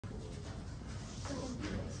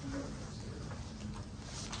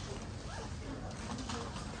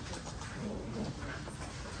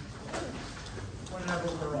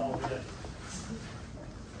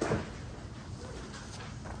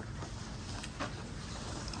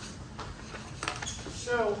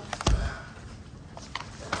So,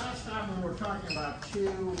 last time we were talking about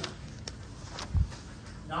two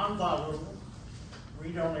non-volatile,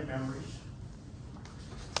 read-only memories,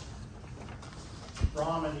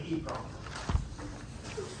 ROM and EEPROM.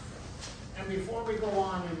 And before we go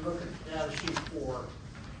on and look at the data sheet for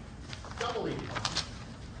double EEPROM,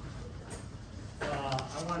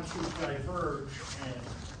 I want to diverge and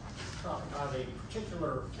talk about a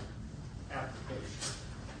particular application.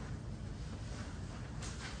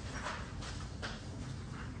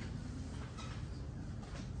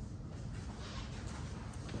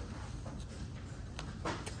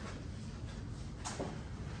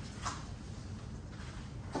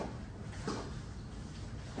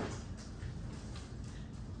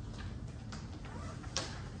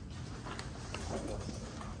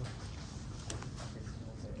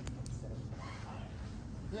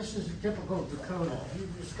 This is a typical decoder. You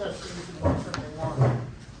discuss these about something longer.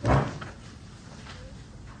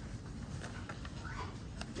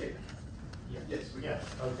 Yes. Yes,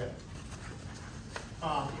 okay.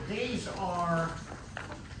 These are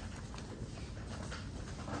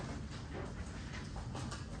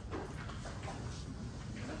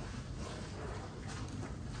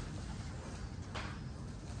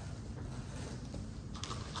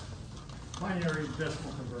binary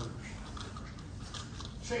decimal converters.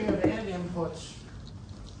 So you have n inputs,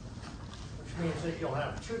 which means that you'll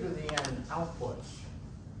have 2 to the n outputs.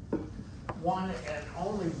 One and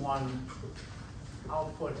only one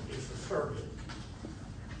output is asserted.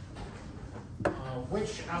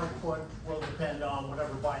 Which output will depend on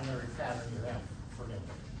whatever binary pattern you have for input.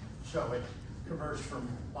 So it converts from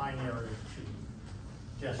binary to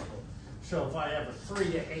decimal. So if I have a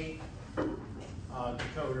 3 to 8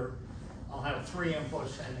 decoder, I'll have 3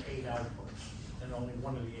 inputs and 8 outputs. And only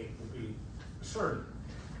one of the 8 will be asserted.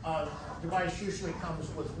 Device usually comes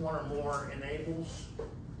with 1 or more enables,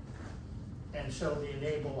 and so the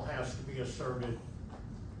enable has to be asserted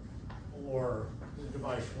or the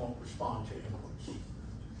device won't respond to inputs.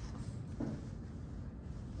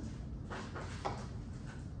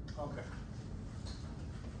 Okay.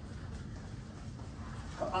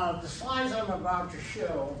 The slides I'm about to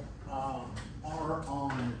show are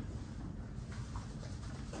on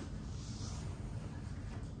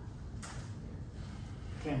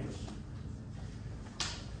Canvas. So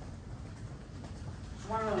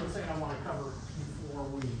one other thing I want to cover before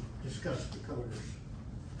we discuss decoders.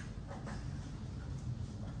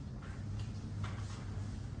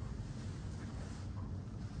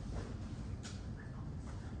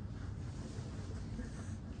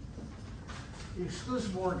 The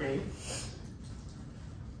exclusive OR gate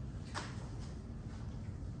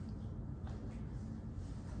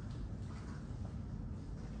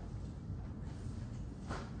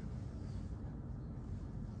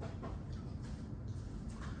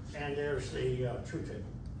and there's the truth table.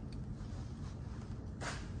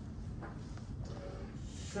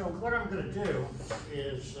 So what I'm going to do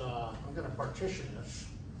is I'm going to partition this.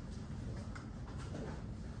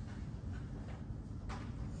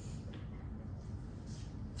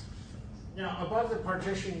 Now above the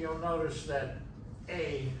partition you'll notice that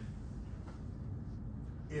A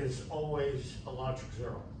is always a logic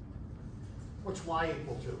 0. What's Y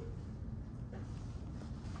equal to?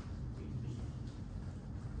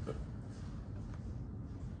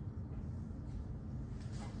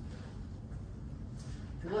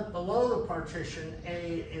 If you look below the partition,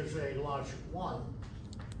 A is a logic 1.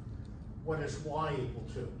 What is Y equal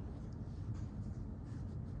to?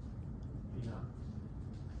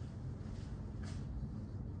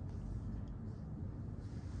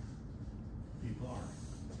 B bar.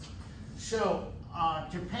 So,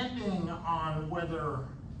 depending on whether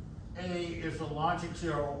A is a logic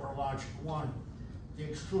 0 or logic 1, the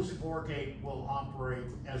exclusive OR gate will operate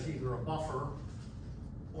as either a buffer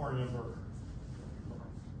or an inverter.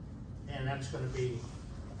 And that's going to be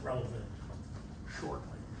relevant shortly.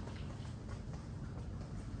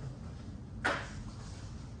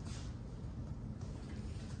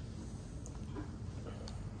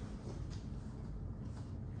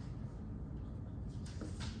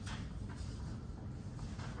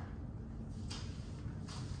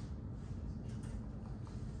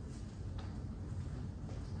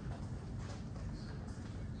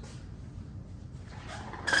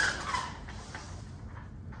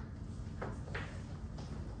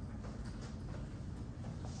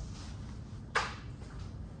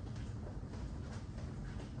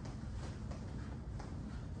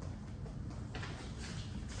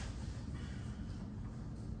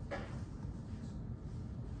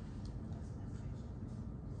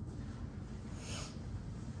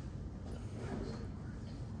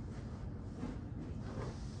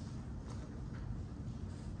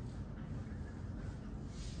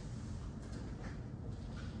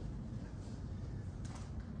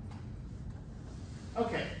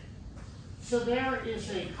 So there is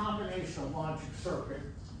a combinational logic circuit,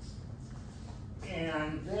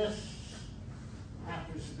 and this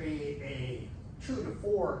happens to be a 2 to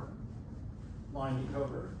 4 line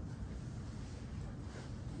decoder.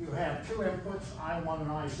 You have two inputs, I1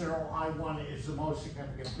 and I0. I1 is the most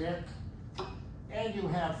significant bit, and you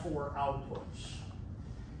have 4 outputs.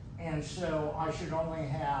 And so I should only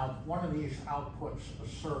have one of these outputs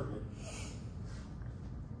asserted.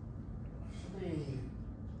 Somebody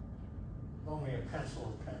loan me a pencil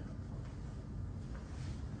or pen.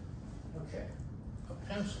 Okay, a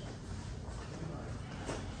pencil.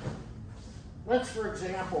 Let's, for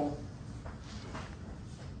example,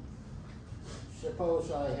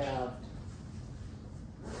 suppose I have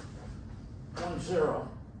 1, 0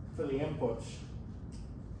 for the inputs.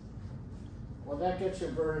 Well, that gets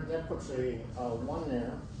inverted, that puts a 1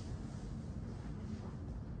 there.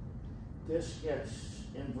 This gets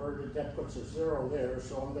inverted, that puts a 0 there,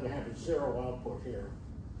 so I'm going to have a 0 output here.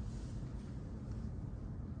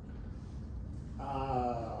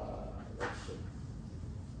 Let's see.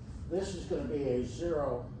 This is going to be a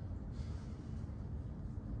 0,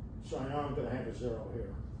 so I know I'm going to have a 0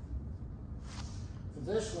 here. For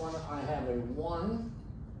this one, I have a 1,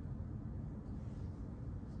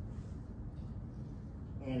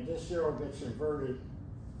 and this 0 gets inverted.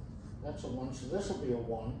 That's a 1, so this will be a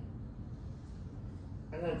 1.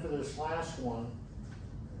 And then for this last one,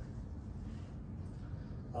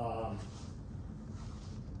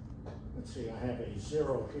 let's see, I have a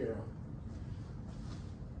 0 here.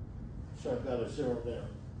 So I've got a 0 there.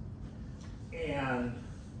 And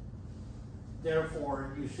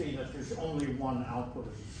therefore, you see that there's only one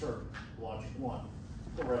output as asserted, logic 1.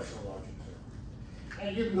 The rest are logic 0.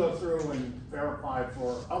 And you can go through and verify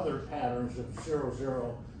for other patterns of 0,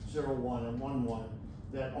 0, 0, 1, and 1, 1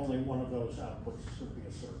 that only one of those outputs should be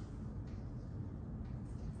asserted.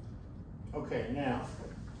 Okay, now,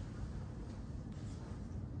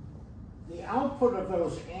 the output of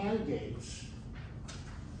those AND gates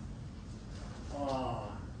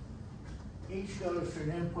each goes to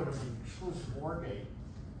an input of an exclusive OR gate.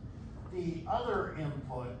 The other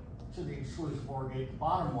input to the exclusive OR gate, the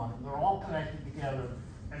bottom one, they're all connected together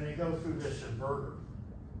and they go through this inverter.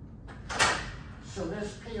 So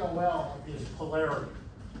this POL is polarity.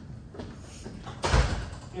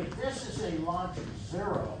 If this is a logic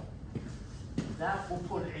 0, that will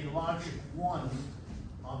put a logic 1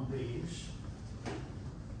 on these.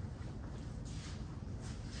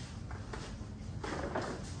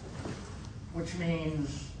 Which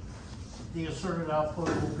means the asserted output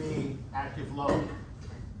will be active low.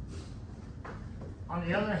 On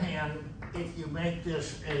the other hand, if you make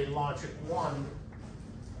this a logic 1,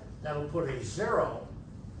 that'll put a 0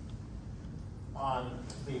 on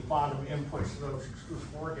the bottom inputs of those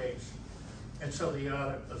exclusive OR gates, and so the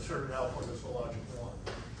asserted output is a logic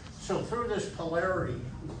 1. So through this polarity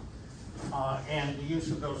and the use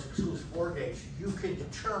of those exclusive OR gates, you can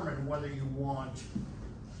determine whether you want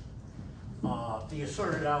the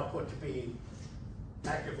asserted output to be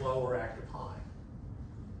active low or active high.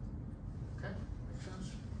 Okay, makes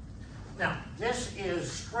sense? Now, this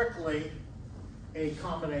is strictly a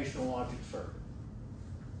combinational logic circuit.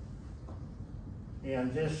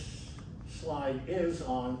 And this slide is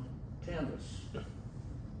on Canvas.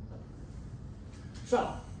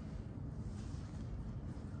 So,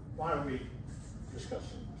 why are we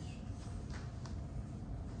discussing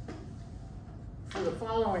this? For the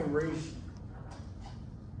following reason.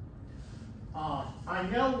 I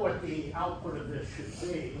know what the output of this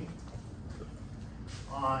should be,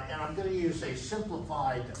 and I'm going to use a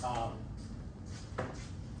simplified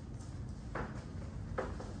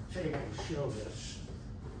table to show this.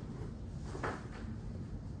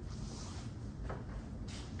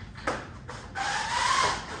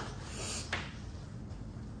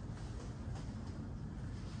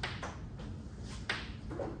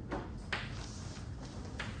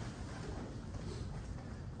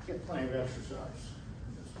 Get plenty of exercise.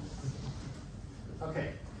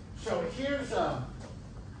 Okay, so here's a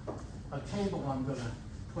table I'm going to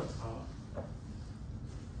put up.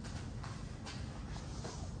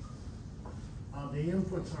 The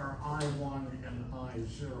inputs are I1 and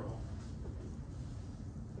I0.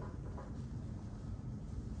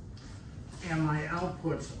 And my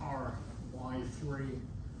outputs are Y3,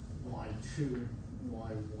 Y2,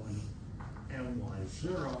 Y1, and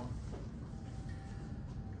Y0.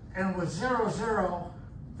 And with 0, 0,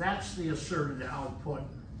 that's the asserted output.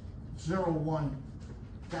 0, 1,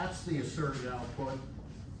 that's the asserted output.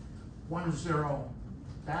 1, 0,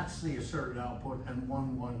 that's the asserted output. And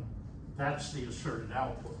 1, 1, that's the asserted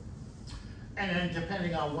output. And then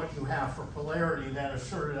depending on what you have for polarity, that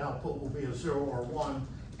asserted output will be a 0 or 1,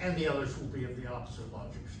 and the others will be of the opposite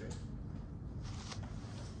logic state.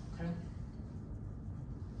 Okay?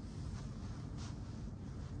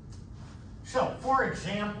 So, for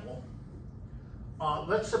example,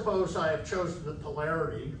 let's suppose I have chosen the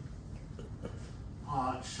polarity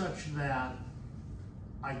such that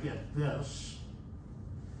I get this.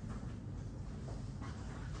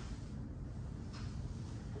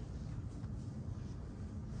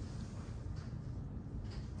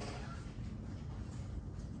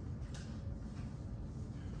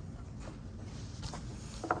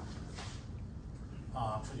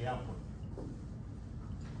 For the output.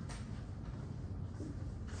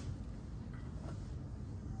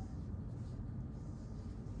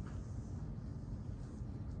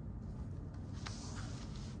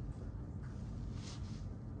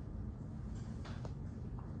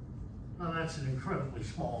 Now that's an incredibly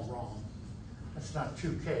small ROM. That's not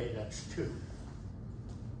 2K, that's 2.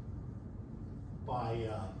 By,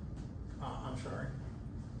 I'm sorry.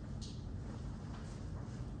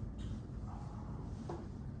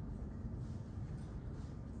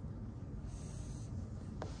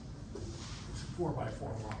 It's a 4 by 4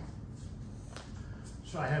 ROM.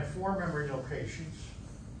 So I have 4 memory locations,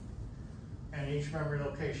 and each memory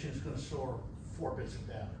location is going to store 4 bits of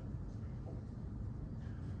data.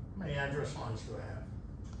 How many address lines do I have?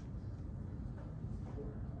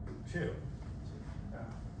 2.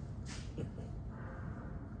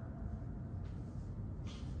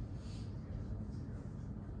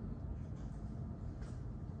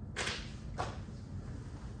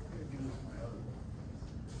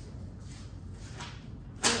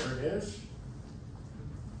 There it is.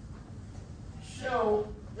 So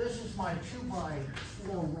this is my 2 by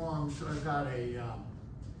 4 ROM. So I've got a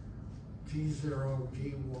D0,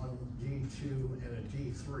 D1, D2, and a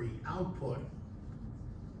D3 output.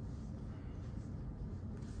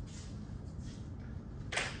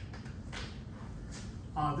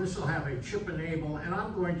 This will have a chip enable, and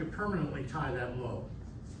I'm going to permanently tie that low.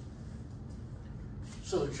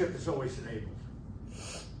 So the chip is always enabled.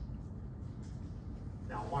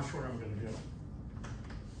 Now watch what I'm going to do.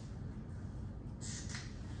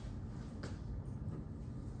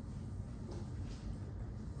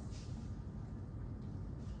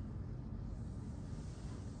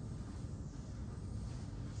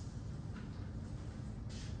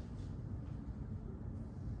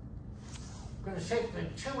 I'm going to take the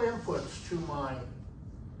 2 inputs to my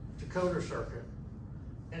decoder circuit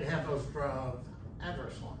and have those drive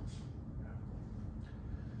address lines.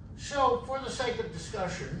 So, for the sake of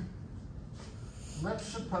discussion, let's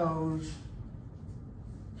suppose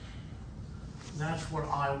that's what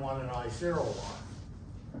I1 and I0 are.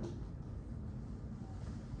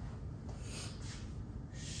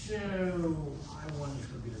 So, I1 is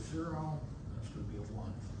going to be a 0, that's going to be a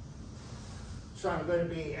 1. So I'm going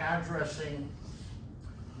to be addressing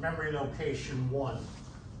memory location 1.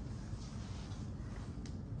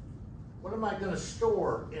 What am I going to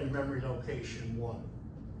store in memory location 1?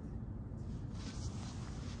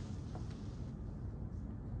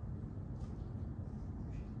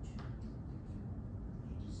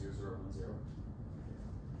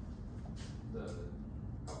 The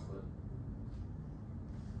output.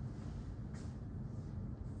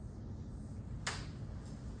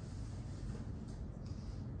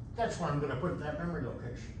 That's where I'm going to put that memory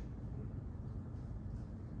location.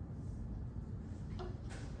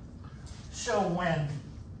 So when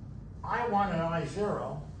I1 and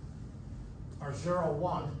I0 are 0,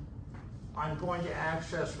 1, I'm going to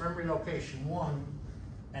access memory location 1,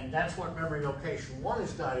 and that's what memory location 1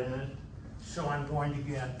 has got in it, so I'm going to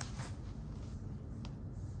get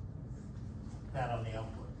that on the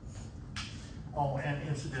output. Oh, and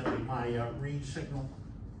incidentally, my read signal,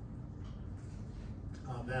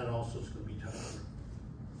 that also is going to be tied over.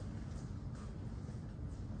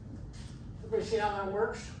 Everybody see how that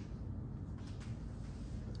works?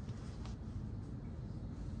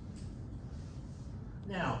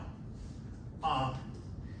 Now,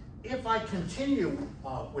 if I continue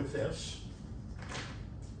with this,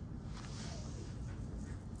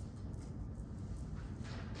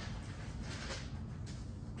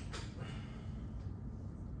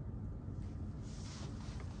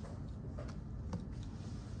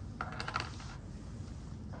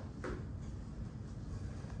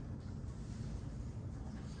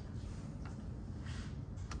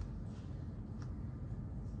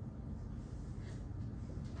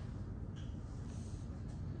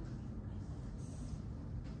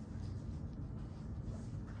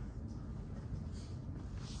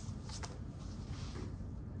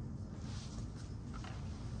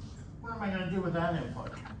 with that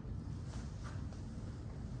input.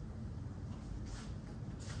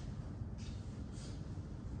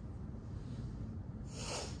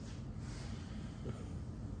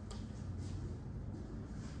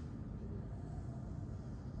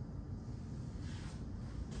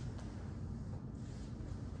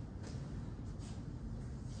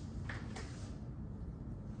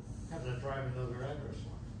 Have to drive another address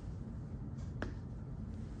line.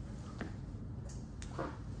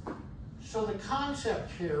 So the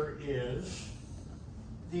concept here is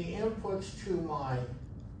the inputs to my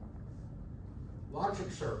logic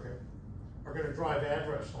circuit are going to drive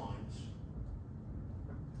address lines.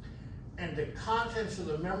 And the contents of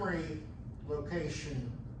the memory location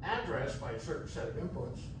address by a certain set of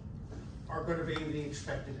inputs are going to be the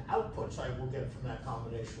expected outputs I will get from that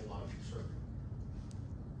combinational logic circuit.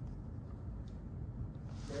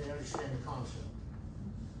 Do you understand the concept?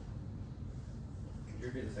 Could you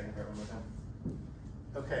repeat the second part one more time?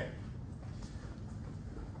 Okay.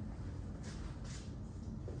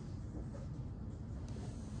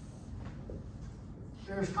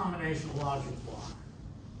 There's combinational logic block.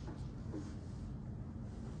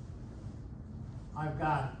 I've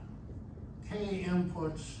got K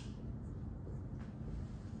inputs,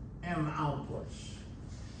 M outputs.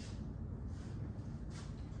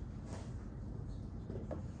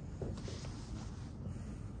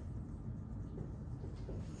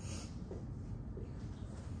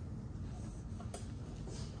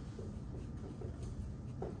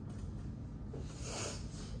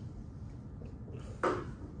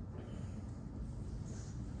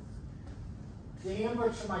 The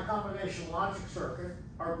inputs of my combinational logic circuit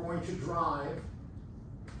are going to drive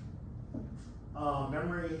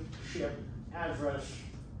memory chip address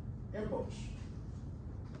inputs.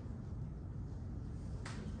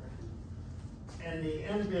 And the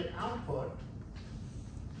n-bit output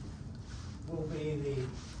will be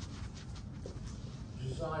the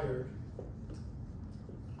desired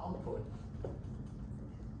output.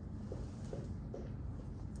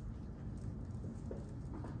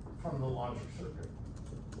 From the logic circuit.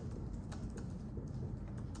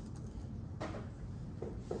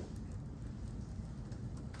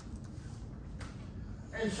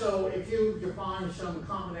 And so if you define some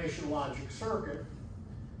combination logic circuit,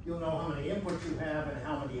 you'll know how many inputs you have and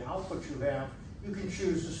how many outputs you have. You can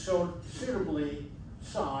choose a suitably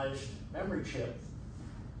sized memory chip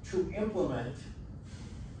to implement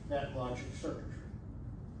that logic circuitry.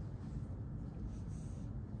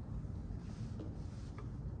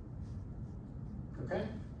 Okay?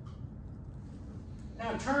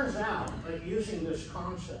 Now it turns out that using this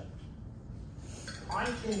concept, I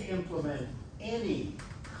can implement any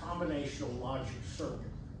combinational logic circuit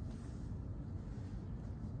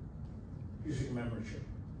using a memory chip.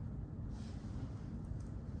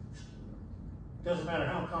 Doesn't matter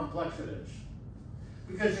how complex it is.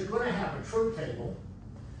 Because you're going to have a truth table,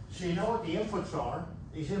 so you know what the inputs are.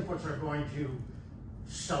 These inputs are going to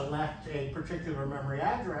select a particular memory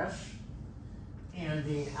address, and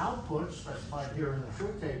the output specified here in the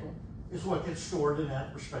truth table is what gets stored in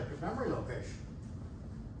that respective memory location.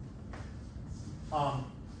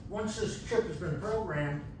 Once this chip has been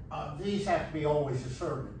programmed, these have to be always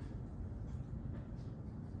asserted.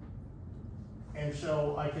 And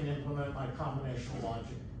so I can implement my combinational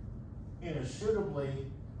logic in a suitably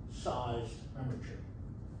sized memory chip.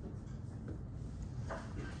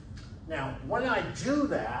 Now, when I do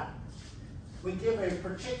that, we give a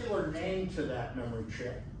particular name to that memory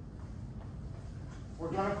chip. We're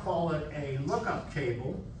going to call it a lookup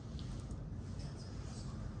table.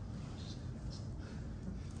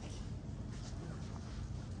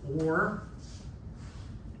 Or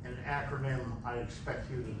an acronym I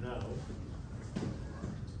expect you to know.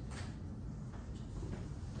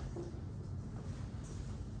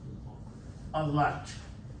 ALET.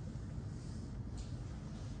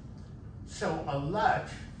 So ALET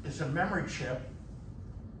is a memory chip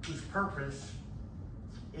whose purpose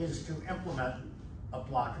is to implement a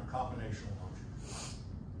block of combinational logic.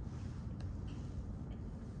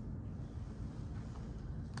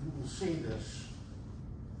 You will see this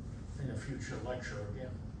in a future lecture again.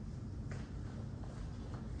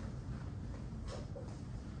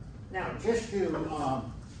 Now, just to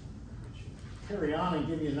carry on and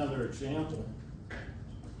give you another example,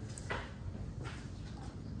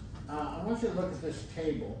 I want you to look at this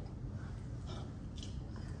table.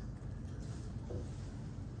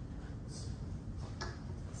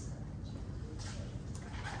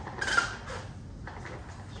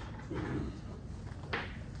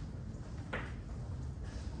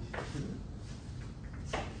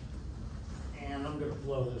 And I'm going to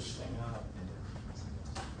blow this thing up.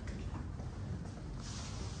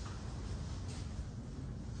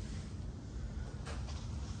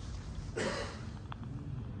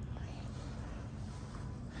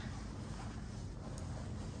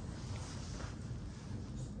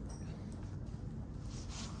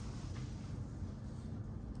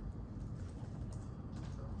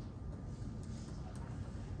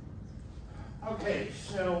 Okay,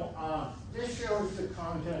 so this shows the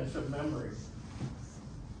contents of memory.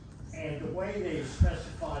 And the way they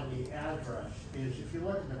specify the address is, if you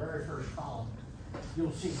look at the very first column,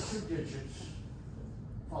 you'll see 2 digits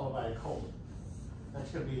followed by a colon.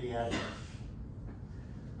 That's going to be the address.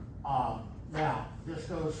 Now, this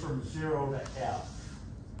goes from 0 to F.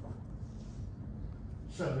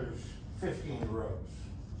 So there's 15 rows.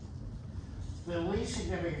 The least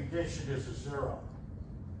significant digit is a 0.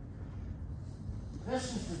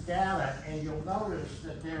 This is the data, and you'll notice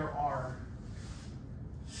that there are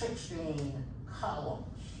 16 columns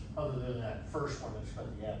other than that first one that's got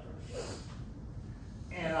the address.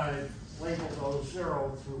 And I've labeled those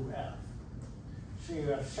 0 through F. So you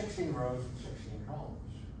have 16 rows and 16 columns.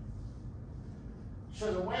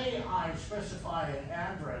 So the way I specify an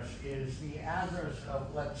address is the address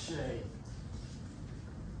of, let's say,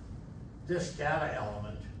 this data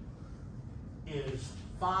element is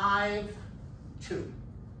 5, 2.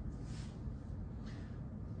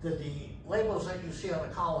 The labels that you see on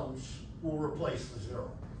the columns will replace the 0.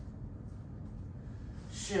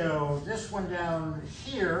 So this one down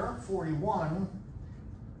here, 41,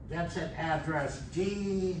 that's at address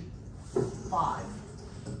D5,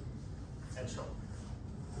 and so on.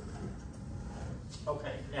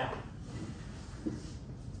 Okay, now,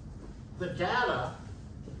 the data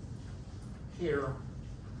here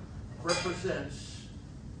represents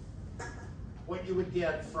what you would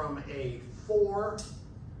get from a 4-bit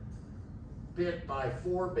by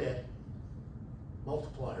 4-bit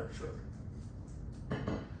multiplier circuit.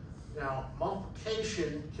 Now,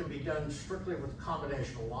 multiplication can be done strictly with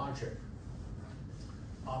combinational logic,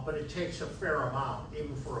 but it takes a fair amount,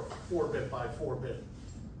 even for a 4-bit by 4-bit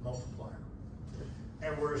multiplier.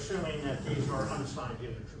 And we're assuming that these are unsigned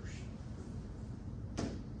integers.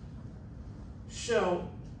 So,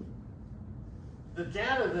 the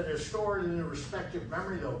data that is stored in the respective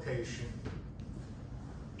memory location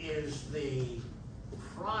is the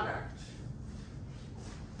product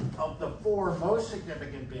of the 4 most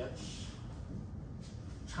significant bits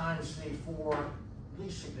times the 4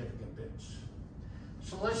 least significant bits.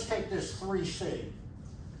 So let's take this 3C.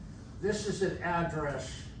 This is an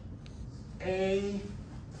address A6.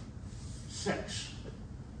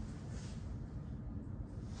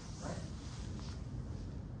 Right?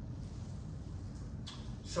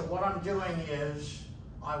 So what I'm doing is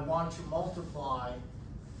I want to multiply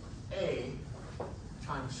A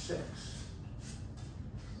times 6.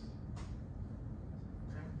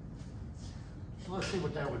 So let's see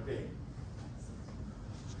what that would be.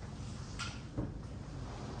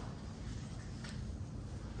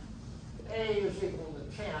 A is equal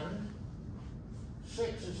to 10.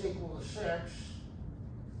 6 is equal to 6.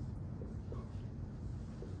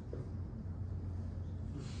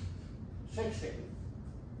 60.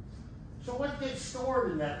 So what gets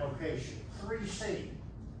stored in that location? 3C.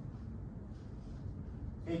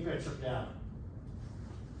 8 bits of data.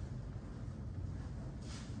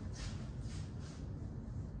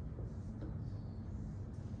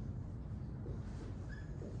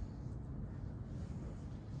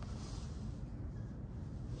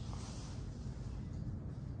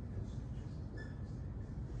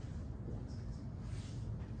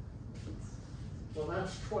 So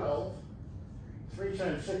that's 12. 3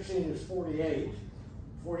 times 16 is 48.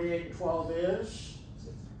 48 and 12 is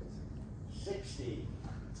 60.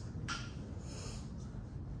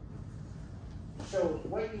 So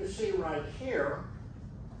what you see right here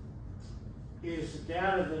is the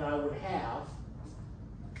data that I would have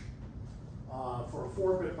for a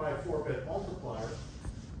 4-bit by 4-bit multiplier.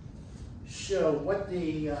 So what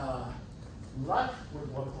the LUT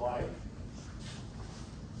would look like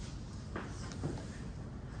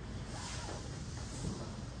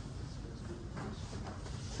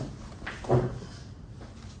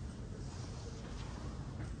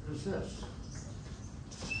is this.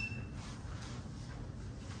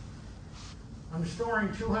 I'm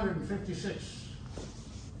storing 256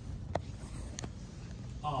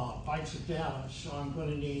 bytes of data, so I'm going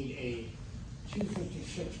to need a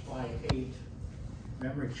 256 by 8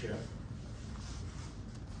 memory chip.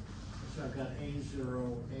 So I've got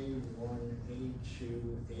A0, A1, A2,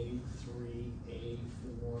 A3,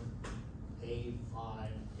 A4, A5,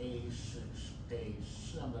 A6,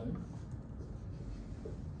 A7.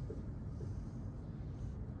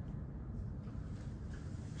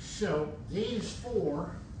 So these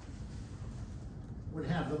 4 would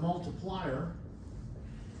have the multiplier,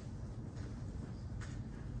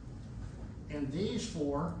 and these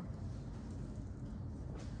 4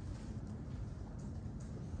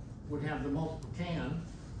 would have the multiplicand,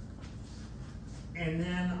 and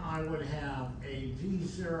then I would have a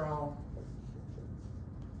V0,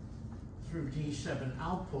 through D7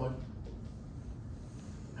 output,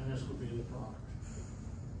 and this will be the product.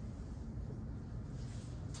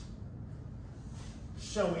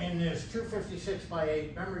 So in this 256 by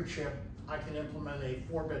 8 memory chip, I can implement a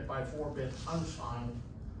 4-bit by 4-bit unsigned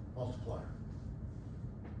multiplier,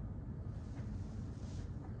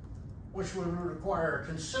 which would require a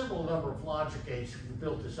considerable number of logic gates if you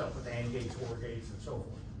built this up with AND gates, OR gates, and so forth.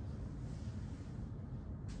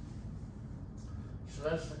 So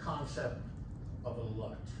that's the concept of a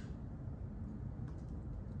LUT.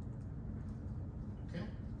 Okay?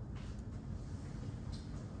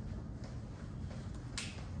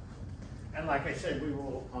 And like I said, we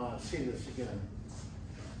will see this again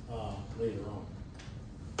later on.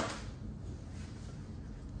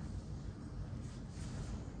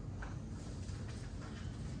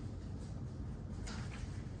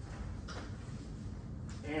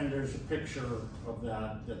 And there's a picture of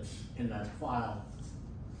that that's in that file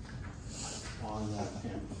on that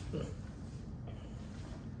campus.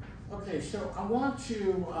 Okay, so I want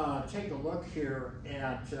to take a look here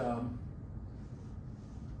at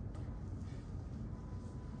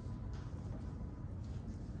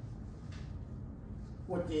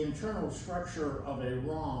what the internal structure of a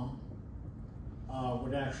ROM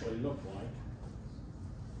would actually look like.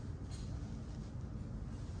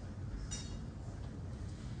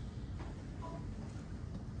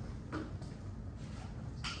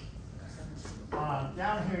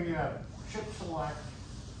 Down here you have chip select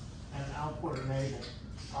and output enable.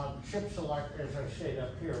 Chip select, as I say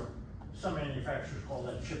up here, some manufacturers call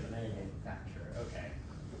that chip enable. Manufacturer, okay.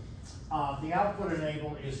 The output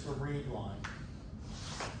enable is the read line.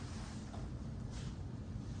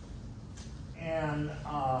 And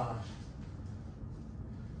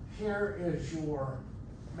here is your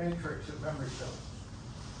matrix of memory cells.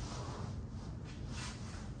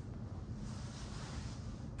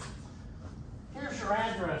 Here's your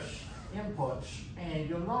address inputs, and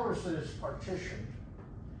you'll notice that it's partitioned.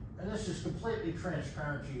 And this is completely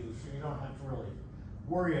transparent to you, so you don't have to really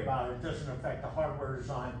worry about it. It doesn't affect the hardware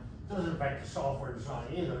design, it doesn't affect the software design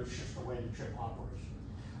either, it's just the way the chip operates.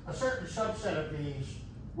 A certain subset of these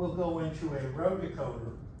will go into a row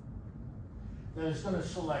decoder that is going to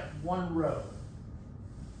select one row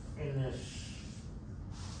in this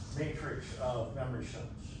matrix of memory cells.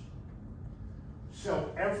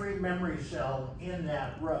 So every memory cell in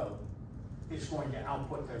that row is going to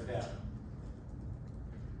output their data.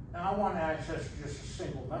 Now I want to access just a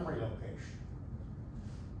single memory location.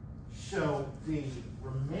 So the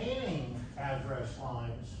remaining address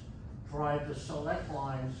lines drive the select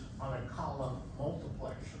lines on a column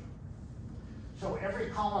multiplexer. So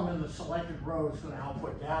every column in the selected row is going to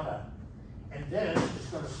output data, and this is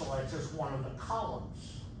going to select just one of the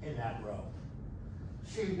columns in that row.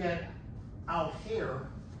 So you get out here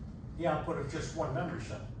the output of just one memory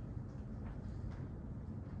cell.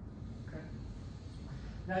 Okay.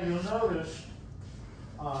 Now you'll notice,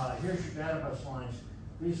 here's your data bus lines.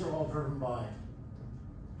 These are all driven by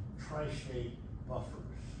tri-state buffers.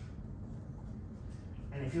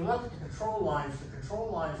 And if you look at the control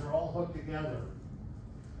lines are all hooked together.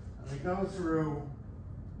 And they go through,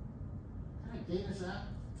 what kind of gate is that?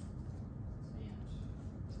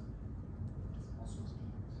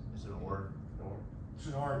 Is it an OR? It's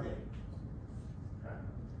an OR gate. Okay.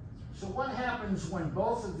 So what happens when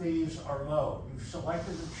both of these are low? You've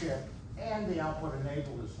selected the chip and the output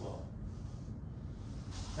enable is low.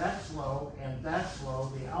 That's low and that's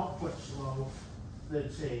low, the output's low.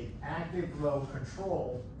 That's a active low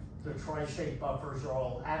control. The tri-state buffers are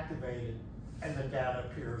all activated and the data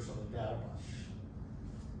appears on the data bus.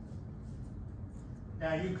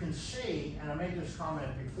 Now you can see, and I made this comment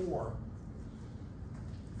before,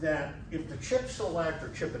 that if the chip select or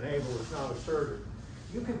chip enable is not asserted,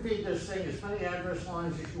 you can feed this thing as many address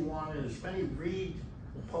lines as you want and as many read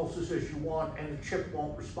pulses as you want, and the chip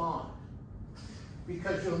won't respond.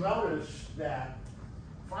 Because you'll notice that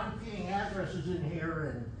if I'm feeding addresses in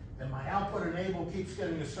here and my output enable keeps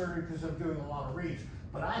getting asserted because I'm doing a lot of reads,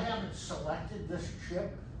 but I haven't selected this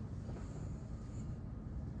chip,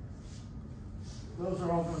 those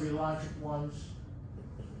are all going to be logic ones,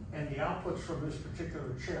 and the outputs from this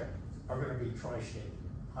particular chip are going to be tri-state,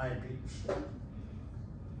 high impedance.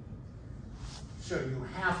 So you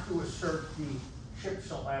have to assert the chip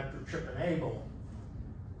select or chip enable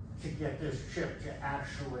to get this chip to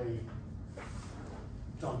actually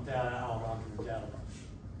dump data out onto the data bus.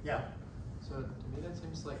 Yeah? So to me that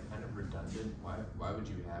seems like kind of redundant. Why would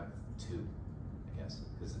you have two, I guess?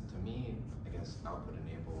 Because to me, I guess output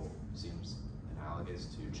enable seems analogous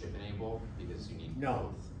to chip enable because you need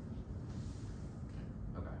No.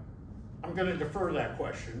 both. Okay. I'm going to defer that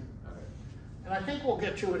question. Okay. and I think we'll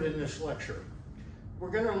get to it in this lecture. We're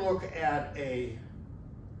going to look at a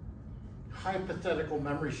hypothetical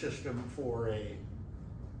memory system for a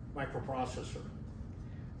microprocessor.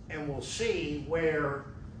 And we'll see where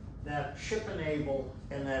that chip enable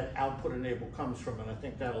and that output enable comes from, and I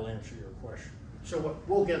think that'll answer your question. So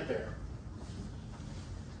we'll get there.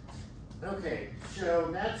 Okay, so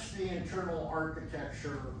that's the internal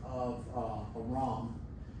architecture of a ROM.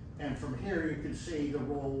 And from here you can see the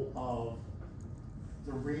role of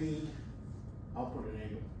the read, output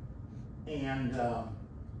enable, and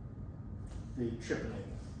the chip enable.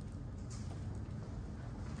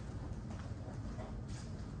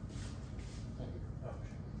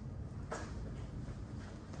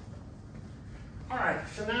 All right,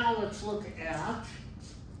 so now let's look at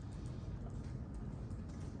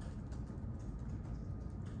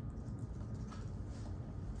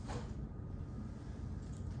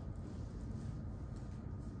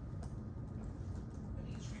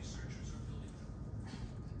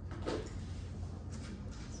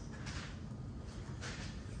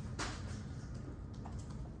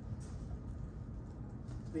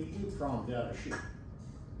the EEPROM data sheet.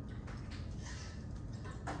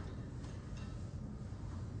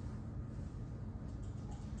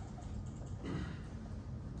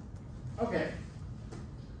 Okay,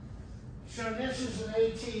 so this is an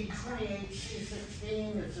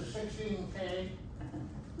AT28C16, it's a 16K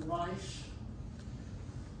device,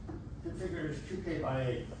 configured as 2K by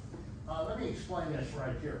 8. Let me explain this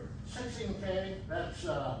right here. 16K, that's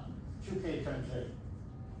 2K times 8.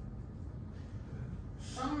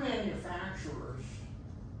 Some manufacturers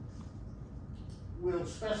will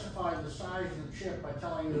specify the size of the chip by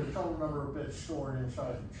telling you the total number of bits stored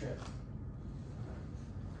inside the chip.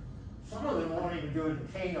 Some of them won't even do it in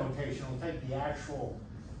K notation. They'll take the actual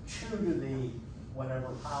 2 to the whatever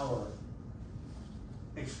power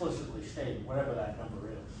explicitly stated, whatever that number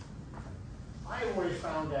is. I always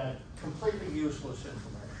found that completely useless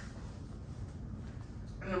information.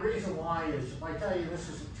 And the reason why is, if I tell you this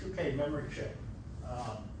is a 2K memory chip,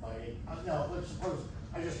 no, let's suppose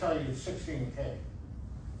I just tell you it's 16K.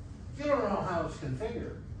 You don't know how it's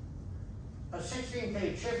configured. A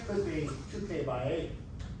 16K chip could be 2K by 8.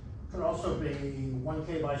 Could also be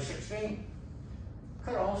 1K by 16.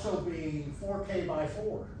 Could also be 4K by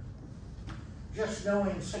 4. Just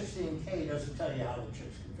knowing 16K doesn't tell you how the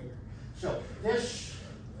chip's configured. So this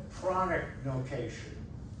product notation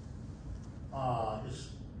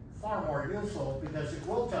is far more useful because it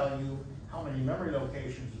will tell you how many memory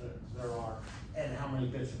locations there are and how many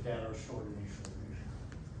bits of data are stored in each location.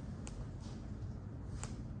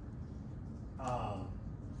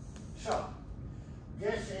 So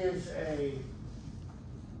this is a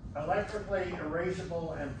electrically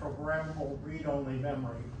erasable and programmable read-only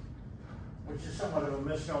memory, which is somewhat of a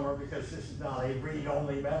misnomer because this is not a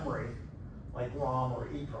read-only memory like ROM or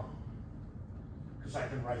EEPROM, because I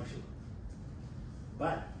can write to it.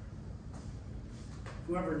 But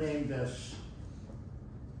whoever named this.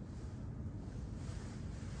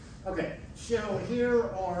 Okay, so here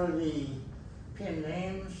are the pin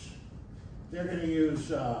names. They're going to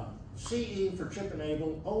use CE for chip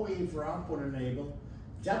enable, OE for output enable,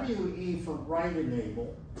 WE for write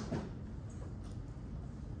enable.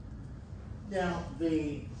 Now,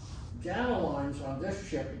 the data lines on this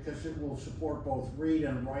chip, because it will support both read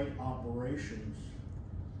and write operations,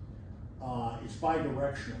 is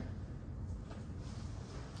bidirectional.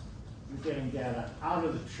 You're getting data out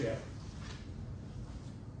of the chip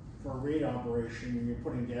for a read operation, and you're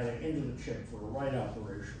putting data into the chip for a write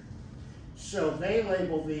operation. So they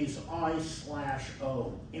label these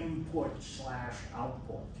I/O,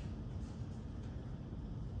 input/output.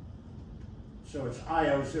 So it's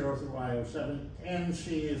IO 0 through IO 7.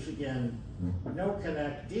 NC is again no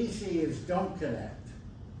connect. DC is don't connect.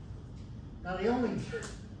 Now the only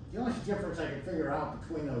difference I can figure out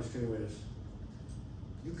between those two is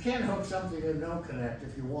you can hook something to no connect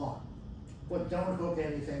if you want, but don't hook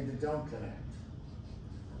anything to don't connect.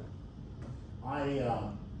 I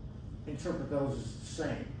interpret those as the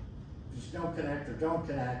same. If it's no connect or don't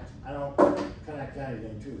connect, I don't connect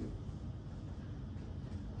anything to it.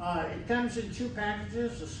 It comes in 2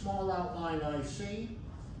 packages, a small outline IC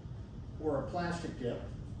or a plastic dip,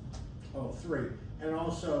 3, and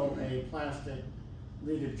also a plastic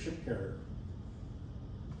leaded chip carrier.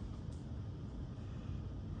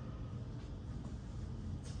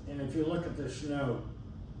 And if you look at this note,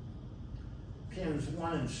 pins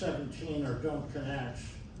 1 and 17 are don't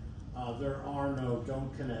connects. There are no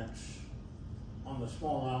don't connects on the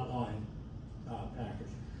small outline package.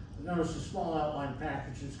 Notice the small outline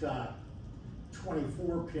package has got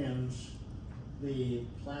 24 pins the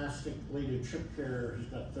plastic bladed chip carrier has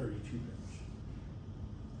got 32 pins.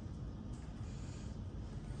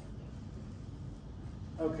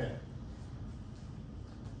 Okay.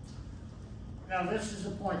 Now this is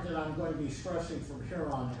the point that I'm going to be stressing from here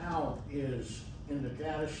on out is in the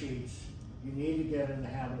data sheets, you need to get in the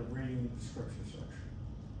habit of reading the description section.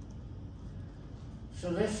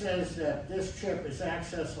 So this says that this chip is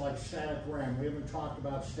accessed like static RAM. We haven't talked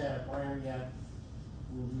about static RAM yet.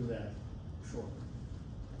 We'll do that shortly.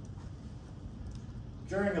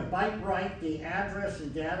 During a byte write, the address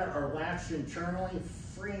and data are latched internally,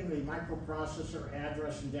 freeing the microprocessor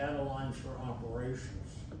address and data lines for operations.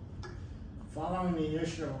 Following the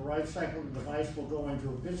initial of a write cycle, the device will go into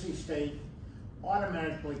a busy state,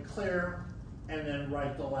 automatically clear, and then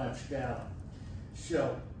write the latched data.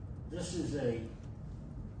 So this is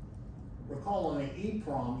recall on the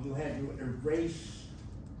EEPROM, you had to erase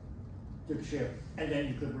the chip, and then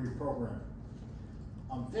you could reprogram it.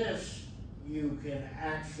 On this, you can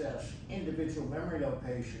access individual memory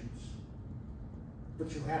locations,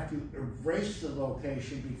 but you have to erase the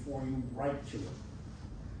location before you write to it.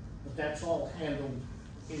 But that's all handled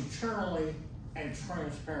internally and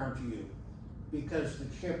transparent to you, because the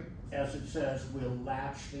chip, as it says, will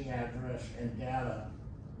latch the address and data.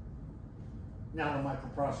 Now the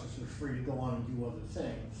microprocessor is free to go on and do other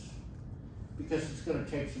things, because it's going to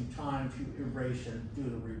take some time to erase and do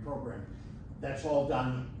the reprogramming. That's all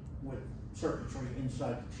done with circuitry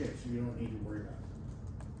inside the chip, so you don't need to worry about it.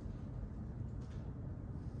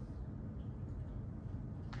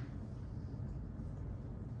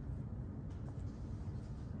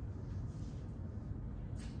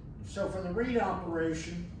 So for the read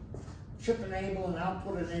operation, chip enable and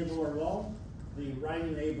output enable are low, the write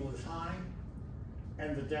enable is high,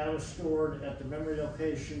 and the data stored at the memory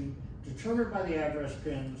location determined by the address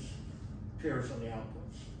pins appears on the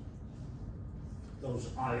outputs, those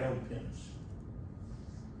I/O pins.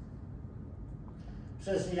 It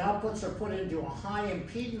says the outputs are put into a high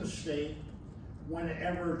impedance state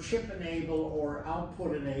whenever chip enable or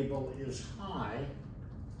output enable is high.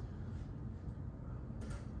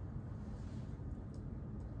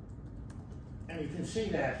 And you can see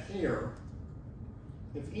that here.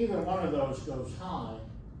 If either one of those goes high,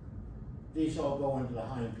 these all go into the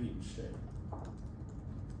high impedance state.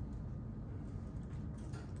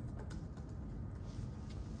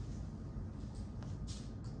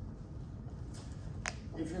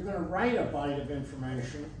 If you're going to write a byte of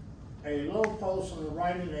information, a low pulse on the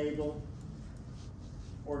write enable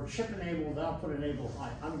or chip enable with output enable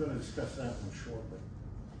high, I'm going to discuss that one shortly,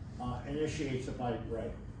 initiates a byte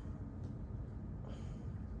write.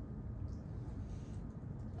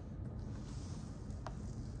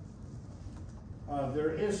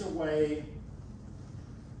 There is a way,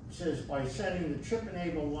 it says by setting the chip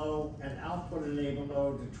enable low and output enable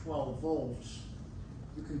low to 12 volts,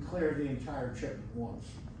 you can clear the entire chip at once,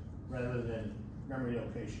 rather than memory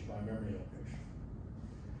location by memory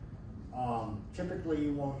location. Typically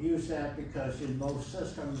you won't use that because in most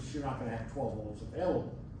systems you're not going to have 12 volts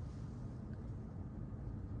available.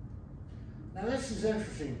 Now this is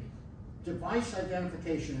interesting. Device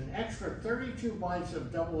identification, an extra 32 bytes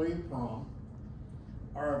of double EEPROM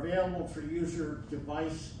are available for user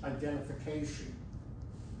device identification.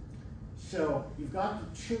 So you've got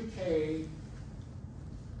the 2K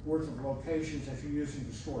worth of locations that you're using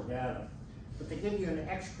to store data, but they give you an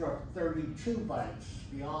extra 32 bytes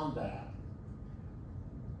beyond that.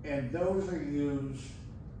 And those are used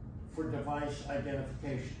for device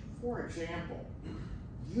identification. For example,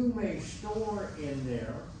 you may store in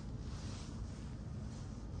there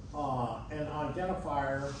an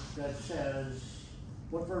identifier that says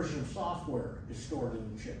what version of software is stored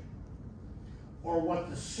in the chip, or what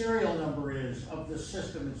the serial number is of the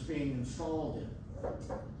system it's being installed in.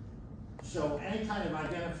 So any kind of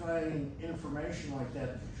identifying information like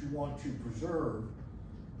that that you want to preserve,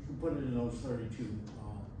 you can put it in those 32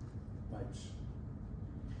 bytes.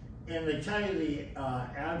 And they tell you the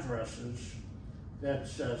addresses,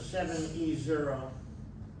 that's 7E0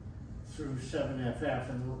 through 7FF,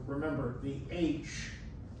 and remember the H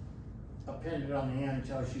appended on the end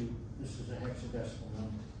tells you this is a hexadecimal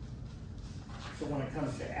number. So when it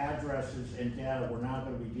comes to addresses and data, we're not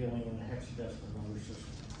going to be dealing in the hexadecimal number system.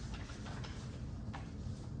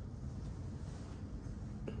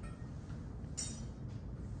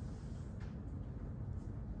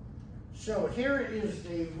 So here is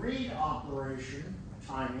the read operation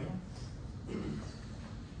timing.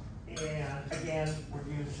 And again, we're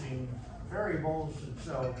using variables, and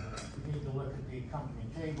so we need to look at the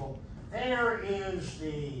accompanying table. There is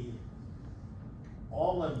the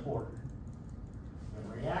all important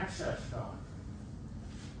memory access time.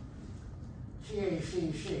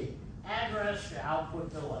 CACC, address to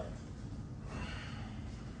output delay.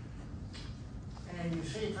 And you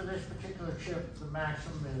see for this particular chip, the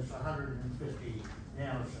maximum is 150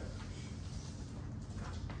 nanoseconds.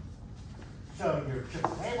 So your chip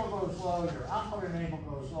enable goes low, your output enable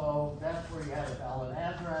goes low, that's where you have a valid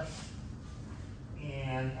address.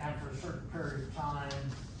 And after a certain period of time,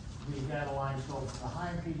 the data lines go from the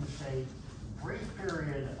high impedance state, brief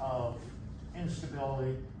period of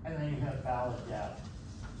instability, and then you have valid data.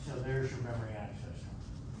 So there's your memory access.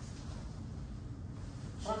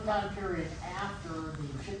 Sometime period after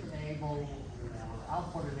the chip enable or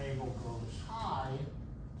output enable goes high,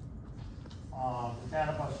 the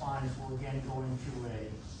data bus lines will again go into a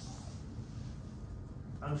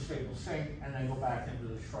unstable state and then go back into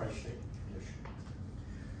the tri-state condition.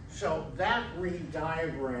 So that read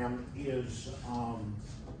diagram is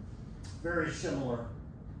very similar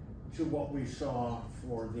to what we saw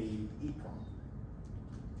for the EEPROM.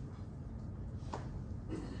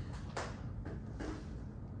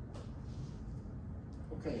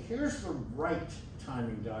 Okay, here's the right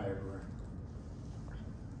timing diagram.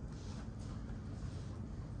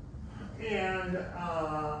 And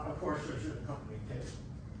of course, there's an accompanying table.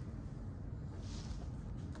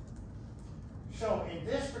 So in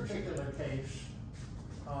this particular case,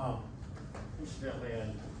 incidentally,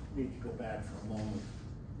 I need to go back for a moment.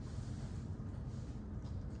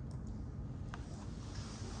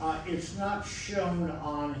 It's not shown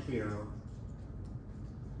on here,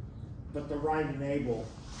 but the right enable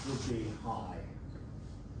would be high.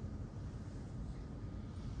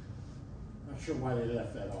 Not sure why they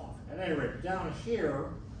left that off. At any rate, down here,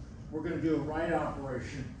 we're going to do a write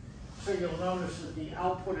operation. So you'll notice that the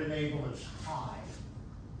output enable is high.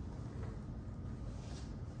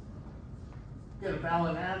 Get a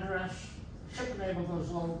valid address, chip enable goes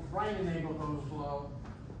low, write enable goes low.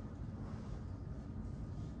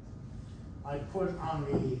 I put on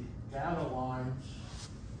the data lines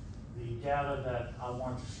the data that I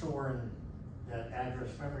want to store in that address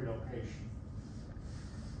memory location.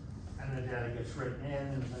 And the data gets written in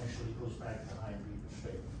and eventually goes back to high impedance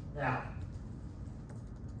state. Now,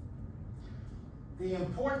 the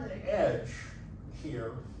important edge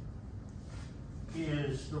here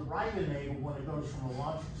is the write enable when it goes from a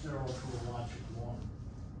logic 0 to a logic 1.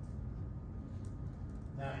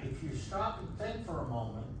 Now, if you stop and think for a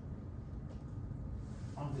moment,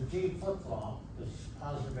 on the D flip-flop, this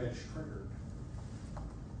positive edge triggered.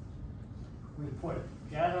 We put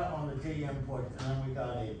data on the D input, and then we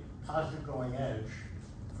got a positive going edge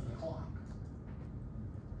for the clock.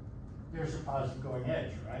 There's a positive going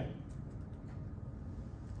edge, right?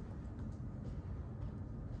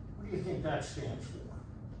 What do you think that stands for?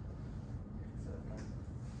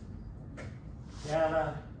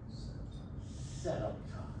 Data setup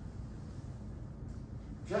time.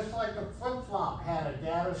 Just like the flip-flop had a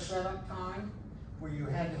data setup time, where you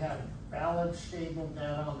had to have valid, stable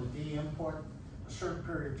data on the D input a certain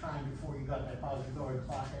period of time before you got that positive going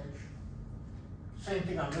clock edge. Same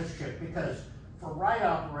thing on this chip, because for write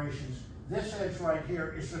operations, this edge right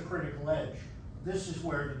here is the critical edge. This is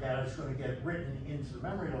where the data is going to get written into the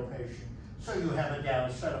memory location, so you have a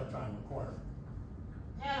data setup time requirement.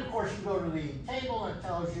 And of course, you go to the table and it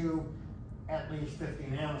tells you at least 50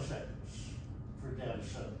 nanoseconds for data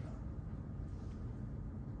setup time.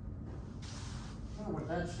 I wonder what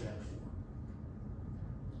that stands for.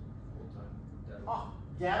 Hold time. Oh,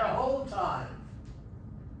 data hold time.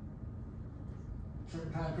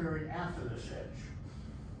 Certain time period after this edge.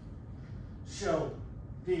 So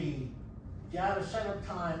the data setup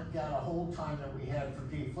time, data hold time that we had for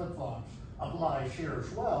D flip-flops applies here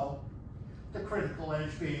as well. The critical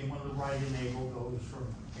edge being when the write enable goes from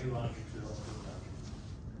a logic 0 to a logic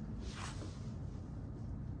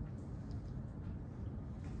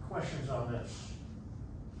 1. Questions on this?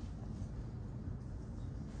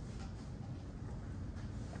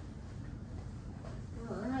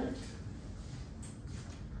 All right.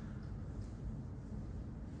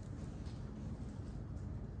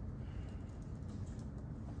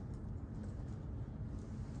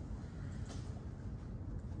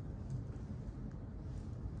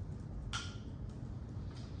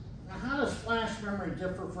 Now, how does flash memory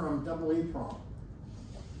differ from double EEPROM?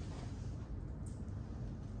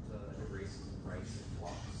 The erases and writes and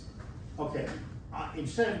blocks. Okay,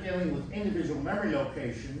 instead of dealing with individual memory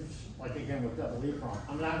locations, like again with double EEPROM,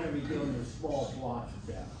 I'm now going to be dealing with small blocks of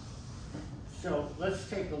data. So let's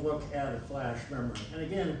take a look at a flash memory. And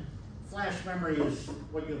again, flash memory is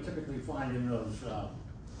what you'll typically find in those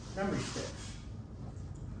memory sticks.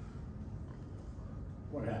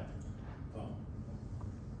 What happened? Oh,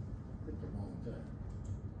 hit the wrong thing.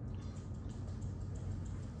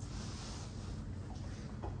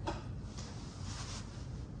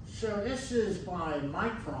 So this is by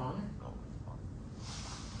Micron.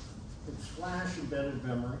 It's flash embedded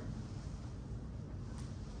memory.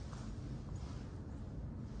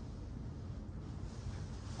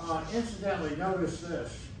 Incidentally, notice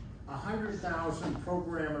this, 100,000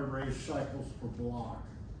 program erase cycles per block.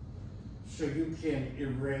 So you can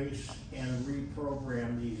erase and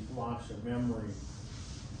reprogram these blocks of memory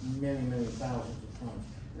many, many thousands of times.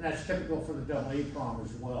 And that's typical for the double EEPROM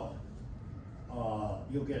as well.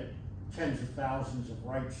 You'll get tens of thousands of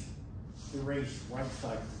erased write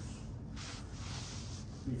cycles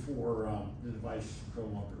before the device no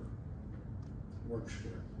longer works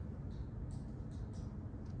here.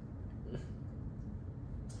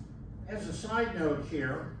 As a side note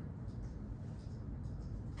here,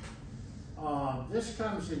 this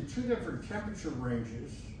comes in two different temperature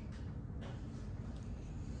ranges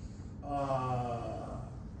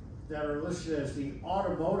that are listed as the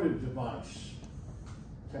automotive device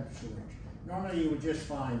temperature range. Normally you would just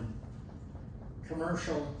find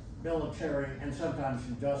commercial, military, and sometimes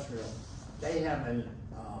industrial. They have an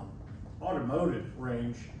automotive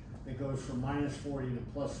range that goes from -40 to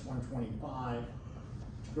 +125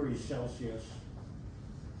 degrees Celsius,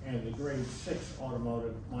 and the grade 6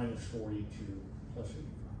 automotive -40 to +85.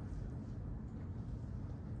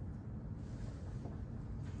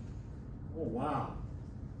 Oh wow.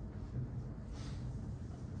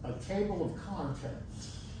 A table of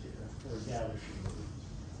contents for a data sheet.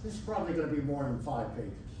 This is probably going to be more than 5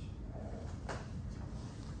 pages.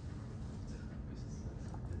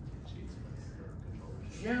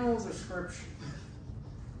 General description.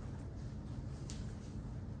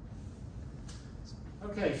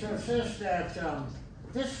 Okay, so it says that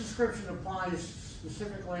this description applies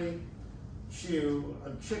specifically to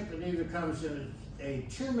a chip that either comes in a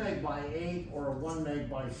 2 meg by 8 or a 1 meg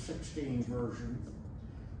by 16 version.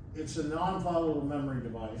 It's a non-volatile memory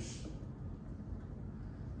device.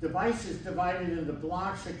 Device is divided into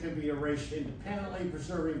blocks that can be erased independently,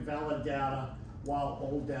 preserving valid data while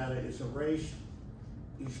old data is erased.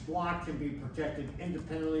 Each block can be protected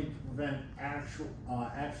independently to prevent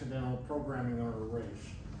accidental programming or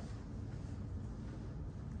erase.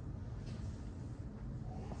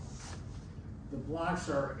 The blocks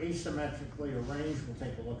are asymmetrically arranged. We'll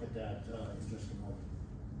take a look at that in just a moment.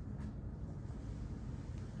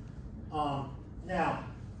 Now,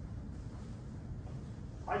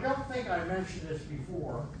 I don't think I mentioned this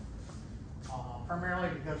before, primarily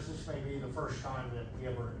because this may be the first time that we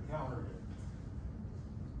ever encountered it.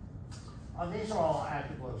 These are all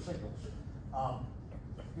active low signals.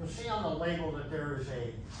 You'll see on the label that there is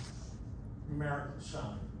a numerical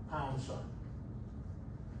sign, pound sign.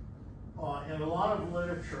 In a lot of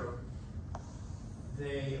literature,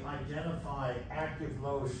 they identify active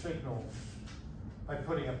low signals by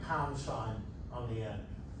putting a pound sign on the end.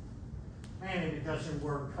 Mainly because in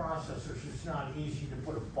word processors, it's not easy to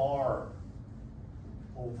put a bar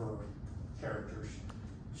over characters.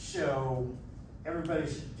 So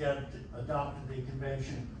everybody's adopted the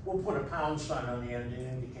convention, we'll put a pound sign on the end to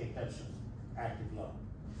indicate that's an active low.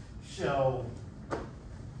 So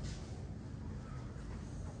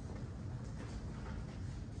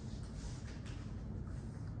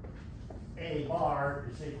A bar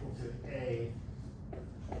is equal to A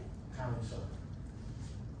pound sign.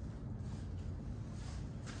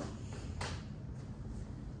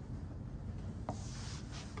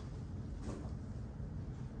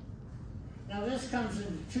 Now this comes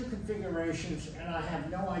in 2 configurations, and I have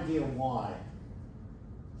no idea why,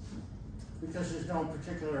 because there's no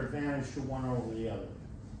particular advantage to one over the other.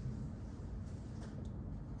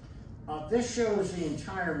 This shows the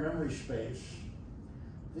entire memory space.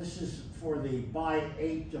 This is for the by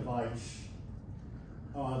 8 device.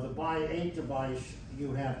 The by 8 device,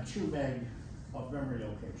 you have 2 meg of memory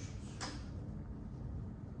locations.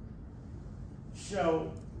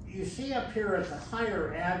 So you see up here at the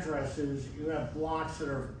higher addresses, you have blocks that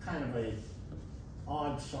are kind of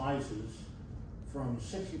odd sizes, from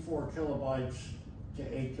 64 kilobytes to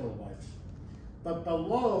 8 kilobytes. But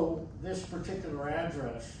below this particular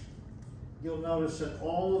address, you'll notice that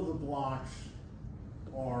all of the blocks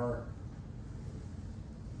are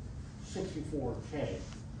 64K.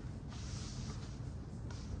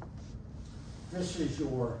 This is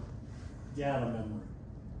your data memory.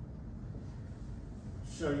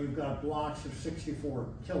 So you've got blocks of 64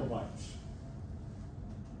 kilobytes.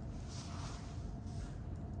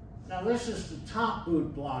 Now this is the top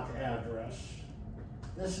boot block address.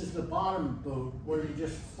 This is the bottom boot where you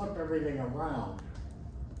just flip everything around.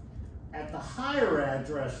 At the higher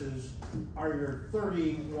addresses are your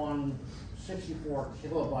 31 64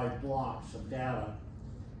 kilobyte blocks of data.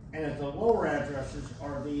 And at the lower addresses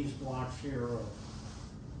are these blocks here of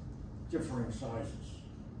differing sizes.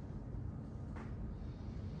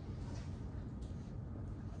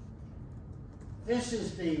 This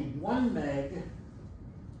is the 1 meg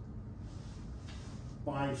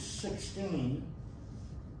by 16.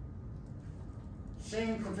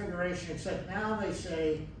 Same configuration, except now they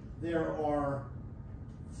say there are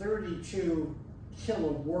 32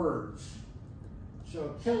 kilowords. So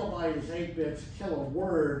a kilobyte is 8 bits, a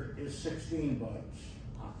kiloword is 16 bytes.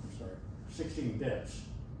 I'm sorry, 16 bits.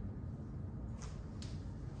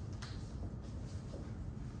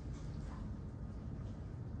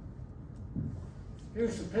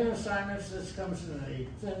 Here's the pin assignments. This comes in a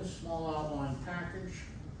thin, small outline package.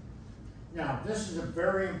 Now, this is a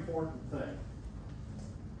very important thing.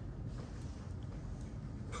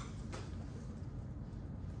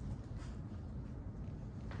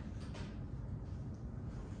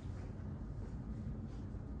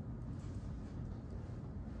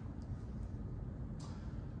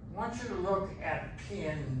 I want you to look at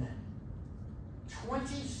pin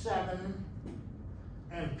 27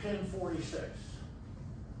 and pin 46.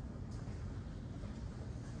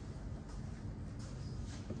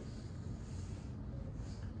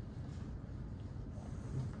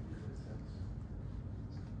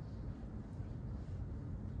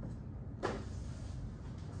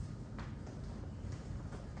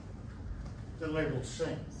 They're labeled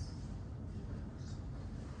sync.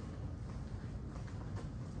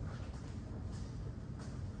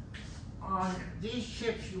 On these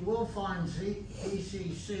chips, you will find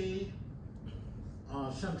VCC,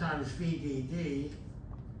 sometimes VDD,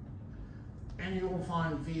 and you will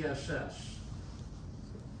find VSS.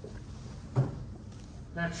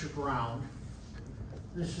 That's your ground.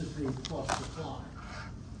 This is the plus supply.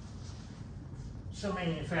 Some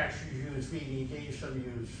manufacturers use VDD, some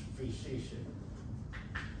use VCC.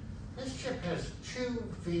 This chip has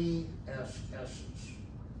 2 VSSs.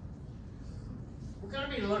 We're going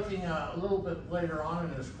to be looking a little bit later on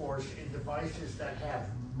in this course in devices that have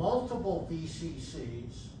multiple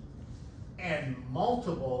VCCs and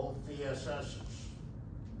multiple VSSs.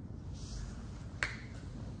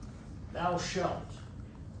 Thou shalt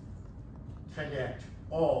connect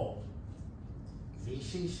all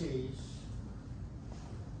VCCs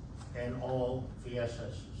and all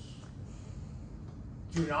VSSs.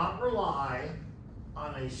 Do not rely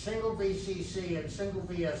on a single VCC and single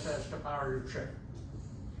VSS to power your chip.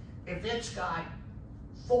 If it's got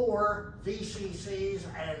 4 VCCs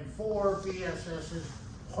and 4 VSSs,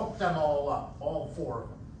 hook them all up, all 4 of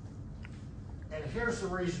them. And here's the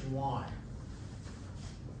reason why.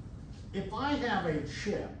 If I have a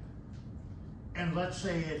chip, and let's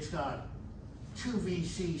say it's got 2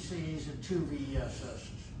 VCCs and 2 VSSs,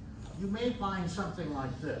 you may find something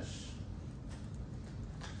like this.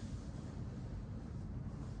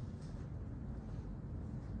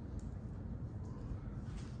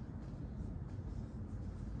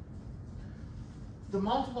 The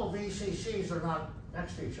multiple VCCs are not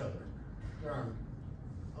next to each other. They're on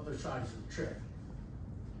other sides of the chip.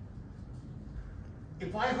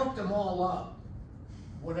 If I hook them all up,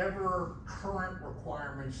 whatever current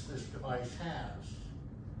requirements this device has,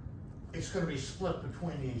 it's going to be split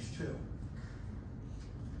between these 2.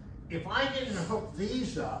 If I didn't hook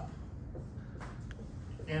these up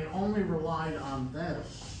and only relied on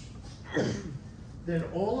this, then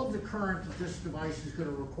all of the current that this device is going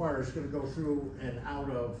to require is going to go through and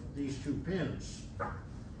out of these 2 pins.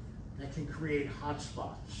 That can create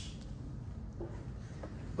hotspots.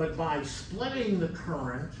 But by splitting the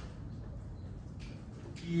current,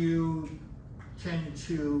 you tend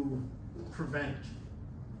to prevent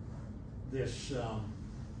this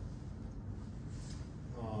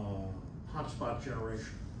hotspot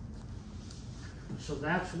generation. So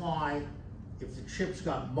that's why if the chip's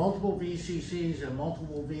got multiple VCCs and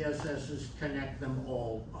multiple VSSs, connect them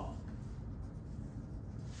all up.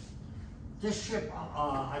 This chip,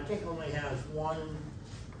 I think, only has 1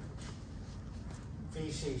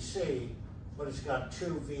 VCC, but it's got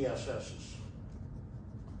 2 VSSs.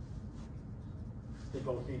 They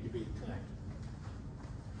both need to be connected.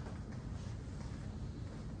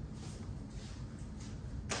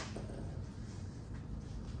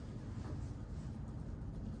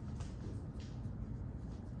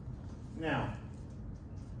 Now,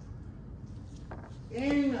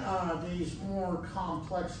 in these more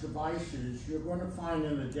complex devices, you're going to find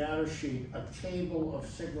in the data sheet a table of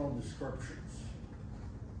signal descriptions.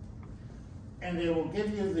 And they will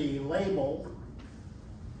give you the label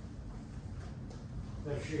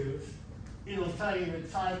that's used. It'll tell you the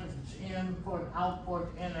type, if it's input,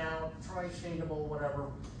 output, in, out, tri-statable, whatever,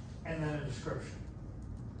 and then a description.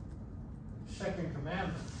 second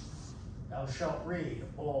commandment, thou shalt read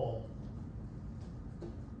all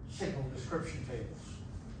signal description tables.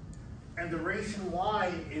 And the reason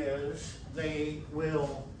why is they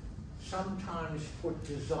will sometimes put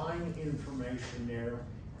design information there,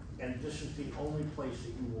 and this is the only place that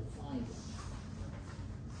you will find it.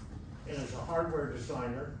 And as a hardware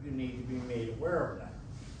designer, you need to be made aware of that.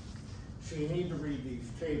 So you need to read these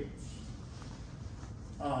tables.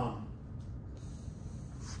 I'm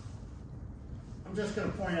just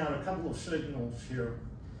going to point out a couple of signals here.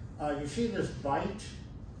 You see this byte?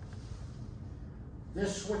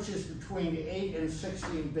 This switches between 8 and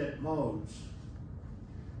 16-bit modes.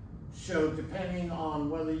 So depending on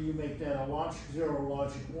whether you make that a logic 0 or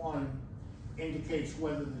logic 1, indicates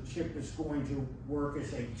whether the chip is going to work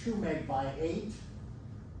as a 2 meg by 8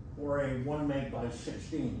 or a 1 meg by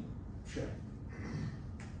 16 chip.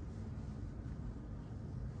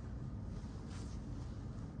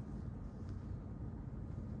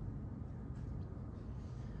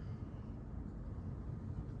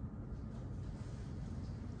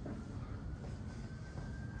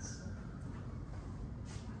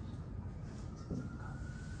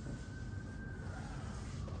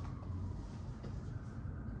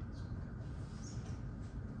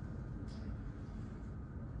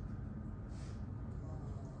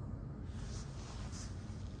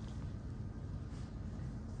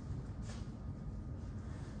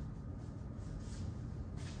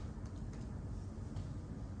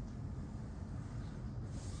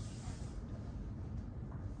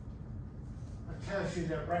 Tells you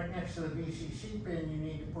that right next to the VCC pin, you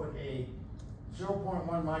need to put a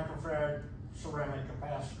 0.1 microfarad ceramic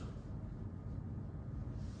capacitor.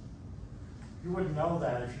 You wouldn't know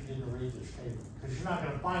that if you didn't read this table, because you're not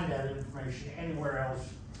going to find that information anywhere else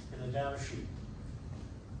in the data sheet.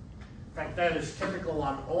 In fact, that is typical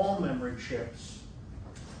on all memory chips,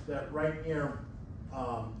 that right near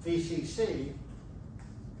VCC,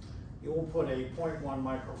 you will put a 0.1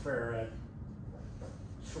 microfarad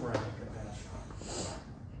ceramic capacitor.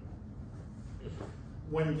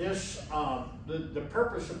 When this, the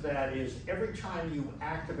purpose of that is every time you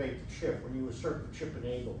activate the chip, when you assert the chip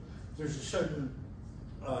enable, there's a sudden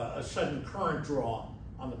current draw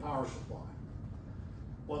on the power supply.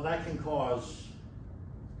 Well, that can cause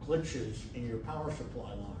glitches in your power supply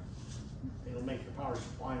line. It'll make your power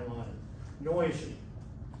supply line noisy.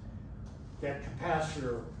 That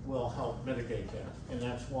capacitor will help mitigate that, and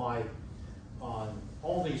that's why on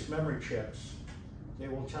all these memory chips, they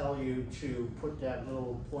will tell you to put that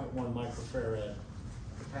little 0.1 microfarad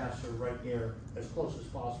capacitor right near, as close as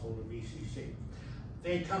possible to VCC.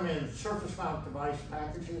 They come in surface mount device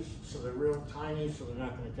packages, so they're real tiny, so they're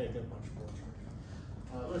not going to take up much more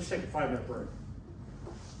charge. Let's take a 5-minute break.